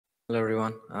Hello,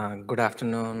 everyone. Good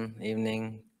afternoon,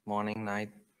 evening, morning, night,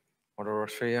 whatever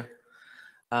works for you.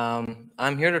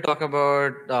 I'm here to talk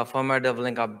about firmware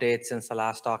developing updates since the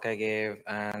last talk I gave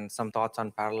and some thoughts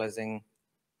on parallelizing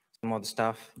some of the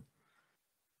stuff.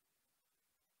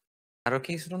 Arrow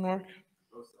keys don't work?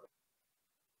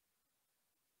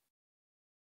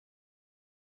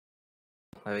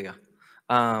 There we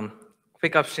go.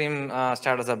 Quick upstream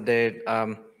status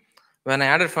update. When I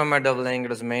added firmware doubling, it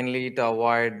was mainly to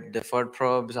avoid deferred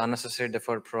probes, unnecessary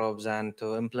deferred probes, and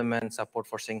to implement support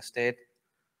for sync state.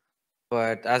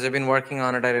 But as I've been working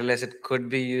on it, I realized it could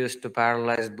be used to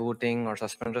parallelize booting or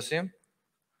suspend resume.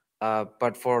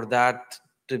 But for that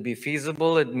to be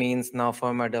feasible, it means now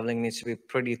firmware doubling needs to be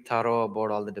pretty thorough about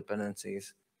all the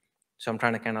dependencies. So I'm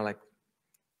trying to kind of like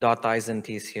dot I's and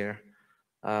T's here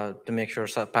to make sure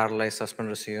parallelize suspend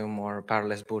resume or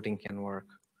parallelize booting can work.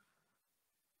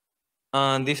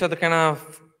 These are the kind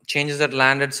of changes that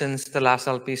landed since the last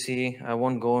LPC. I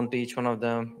won't go into each one of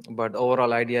them, but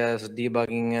overall idea is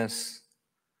debugging is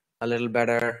a little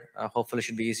better. Hopefully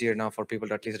should be easier now for people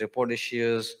to at least report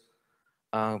issues,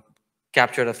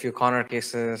 captured a few corner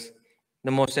cases.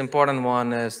 The most important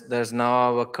one is there's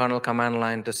now a kernel command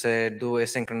line to say do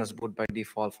asynchronous boot by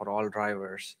default for all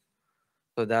drivers.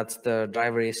 So that's the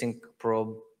driver async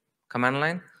probe command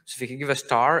line. So if you give a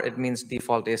star, it means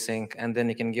default async, and then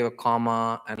you can give a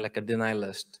comma and like a deny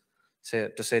list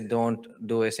to say don't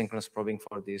do asynchronous probing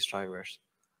for these drivers.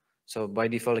 So by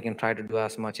default, you can try to do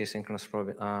as much asynchronous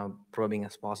probing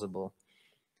as possible.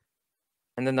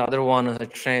 And then the other one is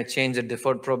change the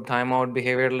deferred probe timeout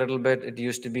behavior a little bit. It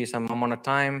used to be some amount of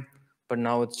time, but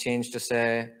now it's changed to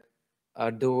say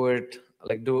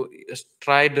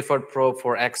try deferred probe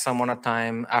for X amount of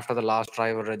time after the last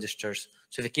driver registers.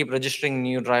 So if you keep registering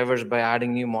new drivers by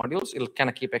adding new modules, it'll kind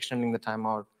of keep extending the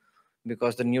timeout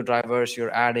because the new drivers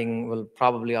you're adding will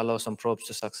probably allow some probes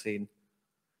to succeed.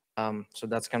 So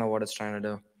that's kind of what it's trying to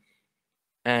do.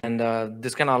 And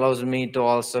this kind of allows me to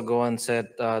also go and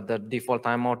set the default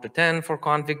timeout to 10 for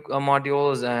config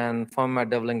modules and firmware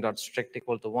developing.strict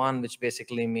equal to 1, which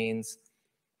basically means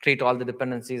treat all the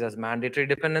dependencies as mandatory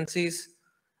dependencies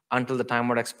until the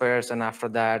timeout expires. And after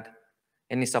that,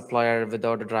 any supplier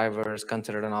without a driver is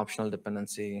considered an optional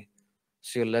dependency.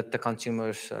 So you let the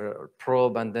consumers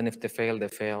probe, and then if they fail, they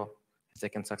fail. If they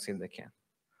can succeed, they can.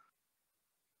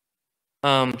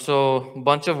 So a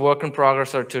bunch of work in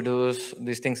progress or to-dos.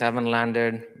 These things haven't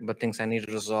landed, but things I need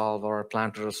to resolve or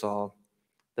plan to resolve.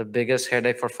 The biggest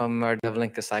headache for firmware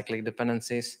developing is cyclic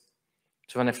dependencies.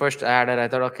 So when I first added, I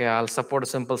thought, okay, I'll support a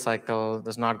simple cycle.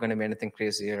 There's not going to be anything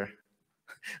crazier.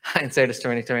 Hindsight is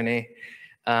 2020.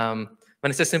 When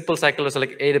it's a simple cycle, it's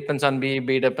like A depends on B,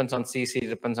 B depends on C, C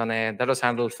depends on A. That was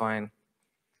handled fine.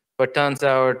 But turns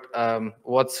out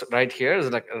what's right here is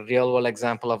like a real world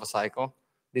example of a cycle.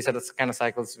 These are the kind of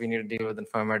cycles we need to deal with in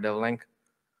firmware developing.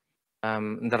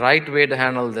 The right way to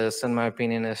handle this, in my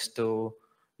opinion, is to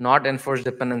not enforce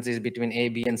dependencies between A,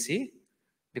 B, and C,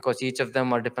 because each of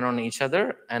them are dependent on each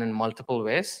other and in multiple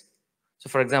ways. So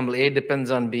for example, A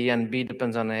depends on B and B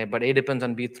depends on A, but A depends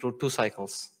on B through 2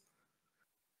 cycles.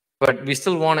 But we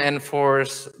still want to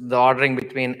enforce the ordering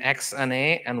between X and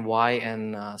A and Y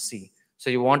and C.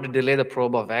 So you want to delay the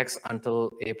probe of X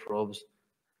until A probes,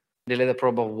 delay the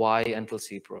probe of Y until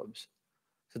C probes.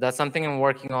 So that's something I'm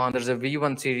working on. There's a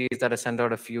V1 series that I sent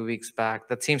out a few weeks back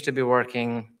that seems to be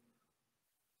working.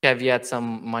 Caveat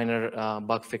some minor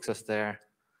bug fixes there.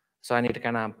 So I need to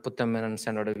kind of put them in and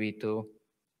send out a V2.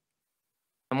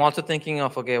 I'm also thinking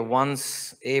of, okay,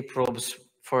 once A probes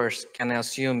first, can I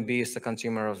assume B is the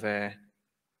consumer of A?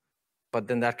 But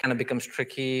then that kind of becomes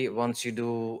tricky once you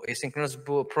do asynchronous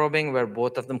probing where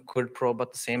both of them could probe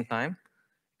at the same time.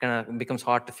 Kind of becomes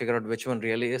hard to figure out which one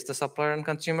really is the supplier and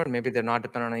consumer. Maybe they're not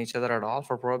dependent on each other at all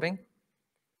for probing.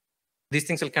 These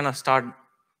things will kind of start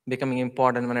becoming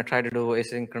important when I try to do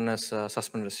asynchronous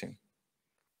suspend resume.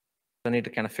 So I need to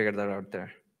kind of figure that out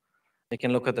there. You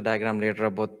can look at the diagram later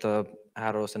about the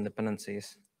arrows and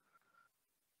dependencies.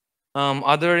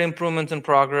 Other improvements in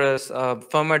progress,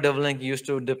 firmware developing used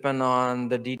to depend on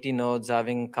the DT nodes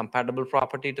having compatible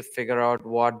property to figure out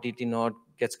what DT node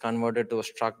gets converted to a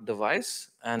struct device,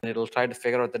 and it'll try to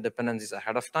figure out the dependencies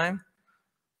ahead of time.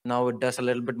 Now it does a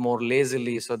little bit more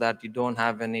lazily so that you don't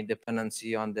have any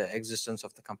dependency on the existence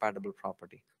of the compatible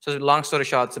property. So long story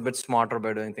short, it's a bit smarter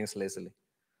by doing things lazily.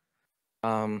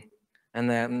 And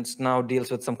then it now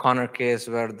deals with some corner case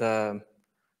where the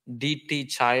DT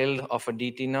child of a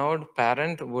DT node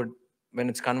parent would, when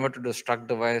it's converted to a struct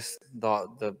device,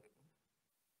 the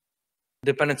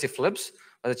dependency flips,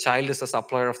 but the child is the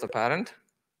supplier of the parent.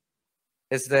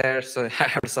 It's there, so I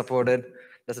have to support it.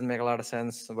 Doesn't make a lot of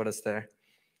sense, but it's there.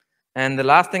 And the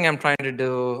last thing I'm trying to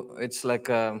do, it's like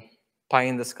a pie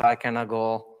in the sky kind of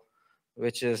goal,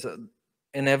 which is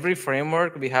in every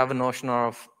framework, we have a notion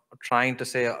of trying to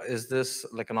say, is this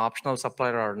like an optional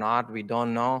supplier or not? We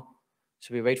don't know.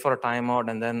 So we wait for a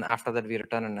timeout, and then after that, we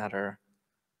return an error.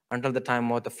 Until the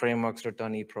timeout, the frameworks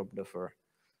return eprobe differ.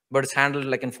 But it's handled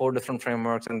like in 4 different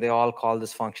frameworks, and they all call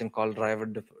this function called driver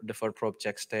deferred probe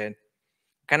check state.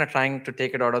 Kind of trying to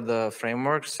take it out of the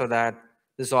framework so that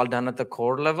this is all done at the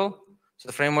core level. So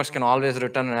the frameworks can always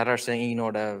return an error saying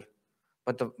e-node,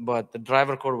 but the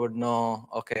driver code would know,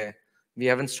 okay, we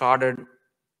haven't started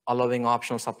allowing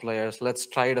optional suppliers. Let's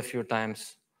try it a few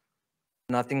times.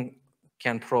 Nothing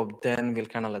can probe, then we'll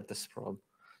kind of let this probe.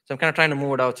 So I'm kind of trying to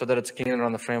move it out so that it's cleaner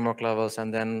on the framework levels,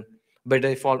 and then by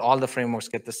default, all the frameworks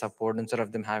get the support instead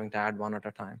of them having to add one at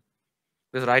a time.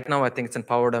 Because right now, I think it's in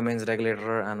power domains,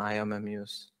 regulator, and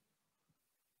IMMUs.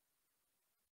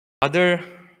 Other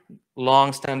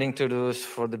long-standing to-dos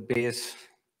for the base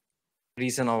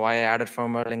reason of why I added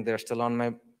firmware link, they're still on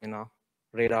my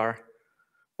radar.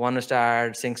 One is to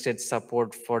add sync state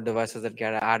support for devices that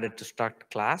get added to struct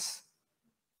class.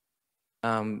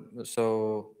 And those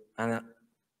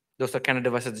are kind of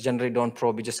devices that generally don't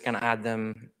probe. You just kind of add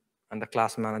them, and the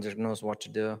class manager knows what to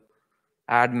do.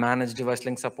 Add manage device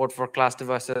link support for class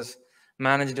devices.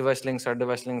 Manage device links are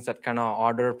device links that kind of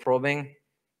order probing.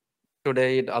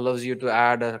 Today, it allows you to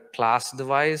add a class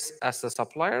device as a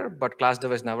supplier, but class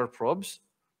device never probes.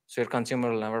 So your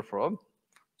consumer will never probe.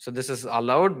 So this is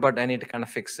allowed, but I need to kind of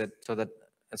fix it so that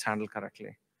it's handled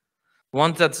correctly.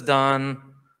 Once that's done,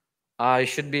 I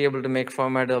should be able to make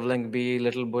format of link be a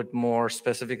little bit more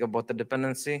specific about the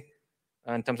dependency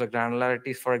in terms of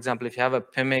granularity. For example, if you have a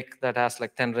PIMIC that has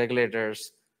like 10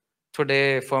 regulators,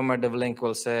 today format of link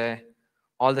will say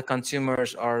all the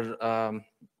consumers are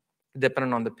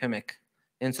dependent on the PIMIC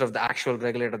instead of the actual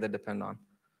regulator they depend on.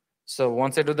 So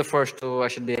once I do the first 2, I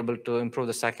should be able to improve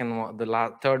the second one,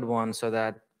 the third one, so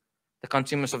that the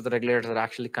consumers of the regulators are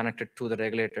actually connected to the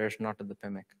regulators, not to the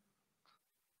PIMIC.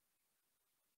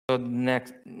 So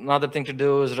next, another thing to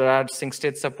do is add sync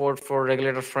state support for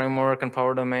regulator framework and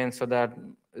power domain so that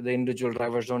the individual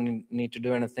drivers don't need to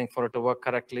do anything for it to work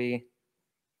correctly.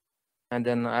 And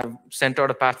then I've sent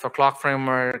out a patch for clock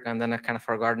framework, and then I kind of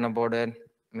forgotten about it.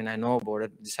 I mean, I know about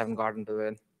it, just haven't gotten to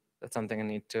it. That's something I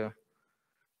need to.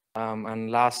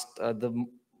 And last, the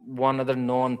one other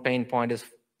known pain point is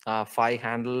PHY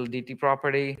handle DT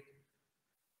property.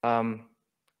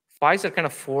 PHYs are kind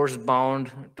of force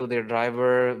bound to their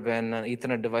driver when an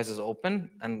Ethernet device is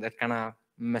open, and that kind of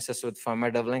messes with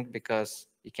firmware doubling because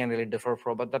you can't really defer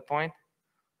probe at that point.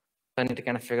 So I need to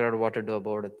kind of figure out what to do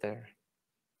about it there.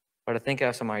 But I think I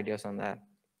have some ideas on that.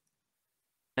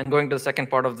 And going to the second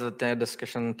part of the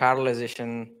discussion,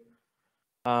 parallelization.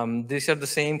 These are the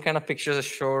same kind of pictures I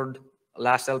showed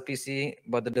last LPC,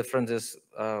 but the difference is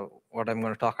what I'm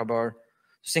going to talk about.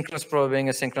 Synchronous probing,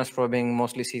 asynchronous probing,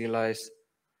 mostly serialized.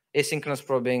 Asynchronous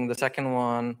probing, the second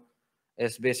one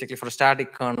is basically for a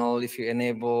static kernel. If you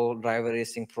enable driver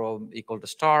async probe equal to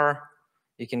star,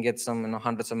 you can get some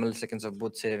hundreds of milliseconds of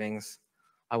boot savings.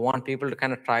 I want people to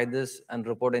kind of try this and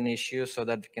report any issues so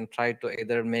that we can try to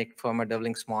either make firmware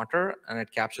doubling smarter and it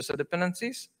captures the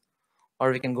dependencies,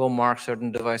 or we can go mark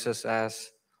certain devices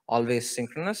as always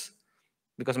synchronous,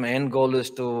 because my end goal is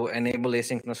to enable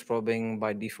asynchronous probing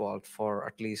by default for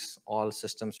at least all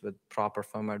systems with proper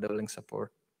firmware doubling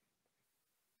support.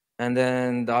 And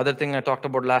then the other thing I talked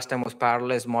about last time was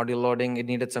parallelized module loading. It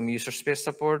needed some user space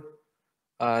support.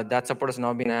 That support has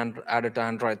now been added to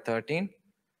Android 13.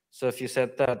 So if you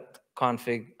set that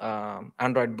config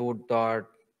Android boot dot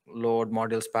load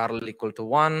modules parallel equal to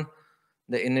 1,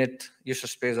 the init user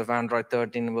space of Android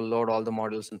 13 will load all the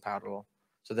modules in parallel.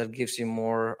 So that gives you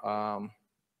more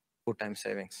boot time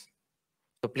savings.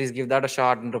 So please give that a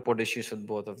shot and report issues with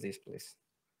both of these, please.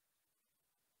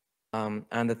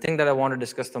 And the thing that I want to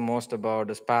discuss the most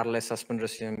about is parallel suspend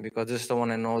resume, because this is the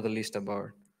one I know the least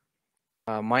about.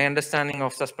 My understanding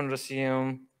of suspend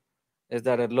resume is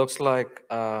that it looks like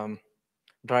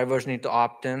drivers need to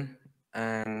opt in,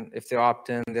 and if they opt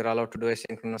in, they're allowed to do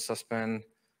asynchronous suspend,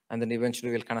 and then eventually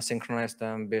we'll kind of synchronize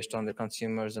them based on the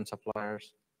consumers and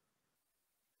suppliers.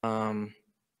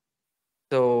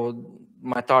 So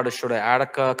my thought is, should I add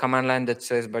a command line that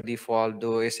says by default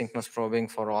do asynchronous probing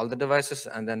for all the devices,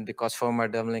 and then because firmware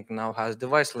devlink now has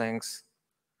device links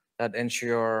that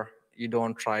ensure you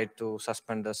don't try to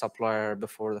suspend the supplier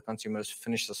before the consumers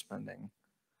finish suspending.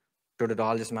 Should it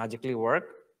all just magically work?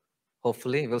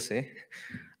 Hopefully, we'll see.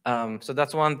 So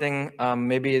that's one thing.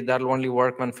 Maybe that'll only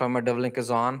work when firmware devlink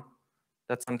is on.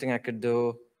 That's something I could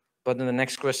do. But then the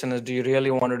next question is, do you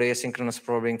really want to do asynchronous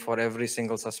probing for every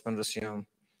single suspend resume?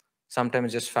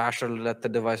 Sometimes it's just faster to let the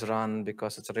device run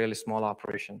because it's a really small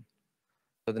operation.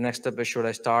 So the next step is, should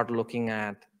I start looking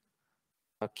at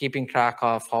keeping track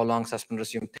of how long suspend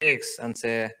resume takes, and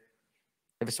say,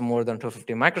 if it's more than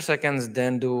 250 microseconds,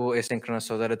 then do asynchronous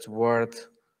so that it's worth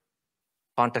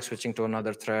context switching to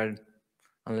another thread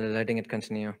and letting it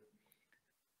continue.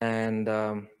 And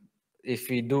if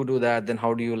we do that, then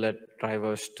how do you let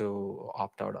drivers to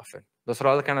opt out of it? Those are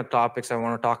all the kind of topics I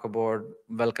want to talk about.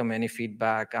 Welcome any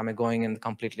feedback. Am I going in the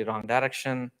completely wrong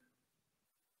direction?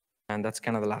 And that's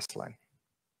kind of the last slide.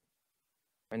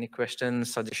 Any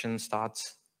questions, suggestions,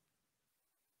 thoughts?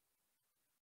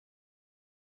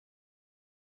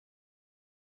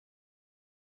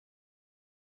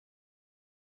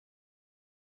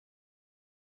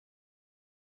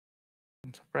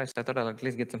 I'm surprised. I thought I'll at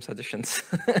least get some suggestions.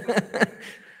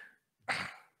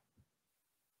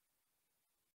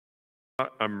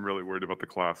 I'm really worried about the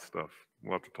class stuff.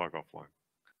 We'll have to talk offline.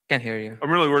 Can't hear you. I'm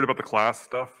really worried about the class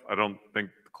stuff. I don't think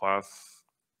the class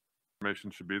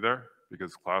information should be there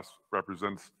because class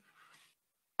represents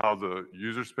how the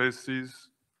user space sees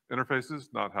interfaces,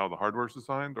 not how the hardware is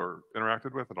designed or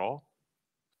interacted with at all.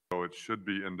 So it should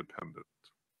be independent.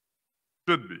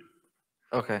 Should be.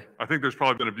 Okay. I think there's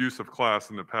probably been abuse of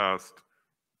class in the past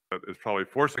that is probably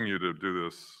forcing you to do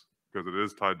this because it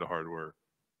is tied to hardware.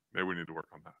 Maybe we need to work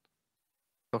on that.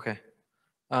 Okay.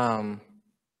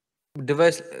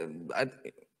 Device,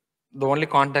 the only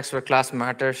context where class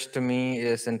matters to me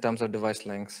is in terms of device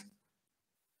links.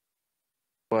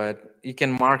 But you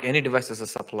can mark any device as a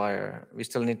supplier. We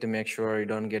still need to make sure you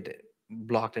don't get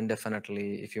blocked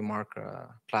indefinitely if you mark a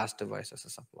class device as a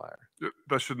supplier.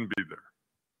 That shouldn't be there.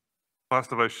 Class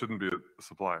device shouldn't be a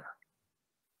supplier.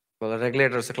 Well, a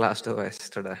regulator is a class device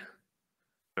today.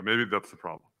 Yeah, maybe that's the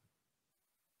problem.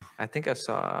 I think I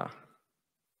saw,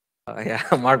 yeah,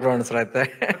 Mark Brown is right there.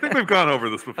 I think we've gone over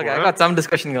this before. Okay, I got some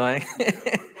discussion going.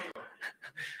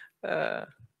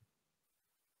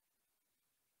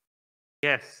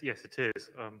 Yes, it is.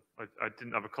 I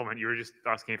didn't have a comment. You were just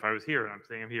asking if I was here, and I'm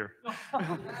saying I'm here.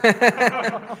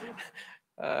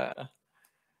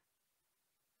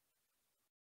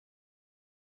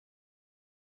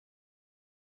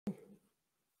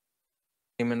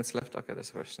 Minutes left. Okay, there's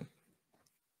a question.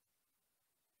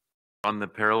 On the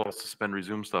parallel suspend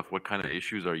resume stuff, what kind of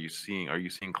issues are you seeing? Are you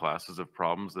seeing classes of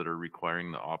problems that are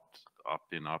requiring the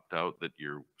opt-in, opt-out that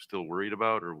you're still worried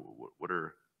about, or what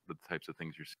are the types of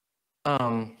things you're seeing?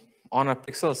 On a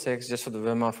Pixel 6, just for the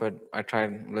whim of it, I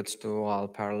tried let's do all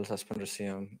parallel suspend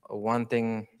resume. One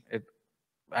thing,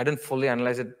 I didn't fully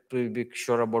analyze it to be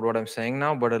sure about what I'm saying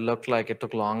now, but it looked like it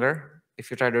took longer if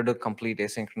you try to do complete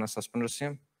asynchronous suspend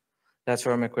resume. That's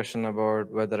where my question about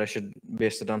whether I should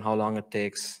base it on how long it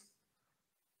takes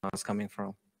is coming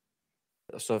from.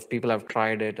 So if people have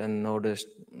tried it and noticed,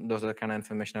 those are the kind of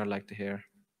information I'd like to hear.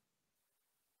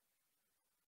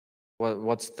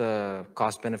 What's the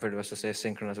cost benefit versus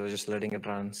asynchronous or just letting it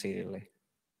run serially?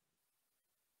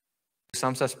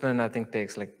 Some suspend, I think,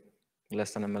 takes like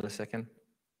less than a millisecond.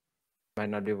 Might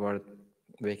not be worth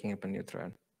waking up a new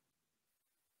thread.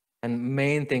 And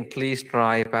main thing, please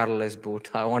try parallelize boot.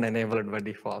 I want to enable it by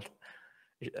default.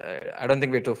 I don't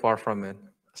think we're too far from it.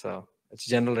 So it's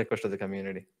a general request to the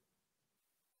community.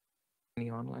 Any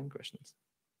online questions?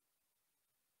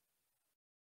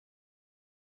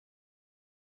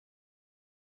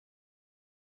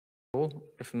 Cool.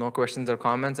 If no questions or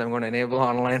comments, I'm going to enable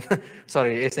online,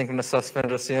 asynchronous suspend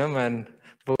resume and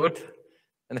boot.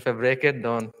 And if I break it,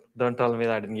 don't tell me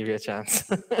that I didn't give you a chance.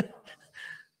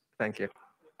 Thank you.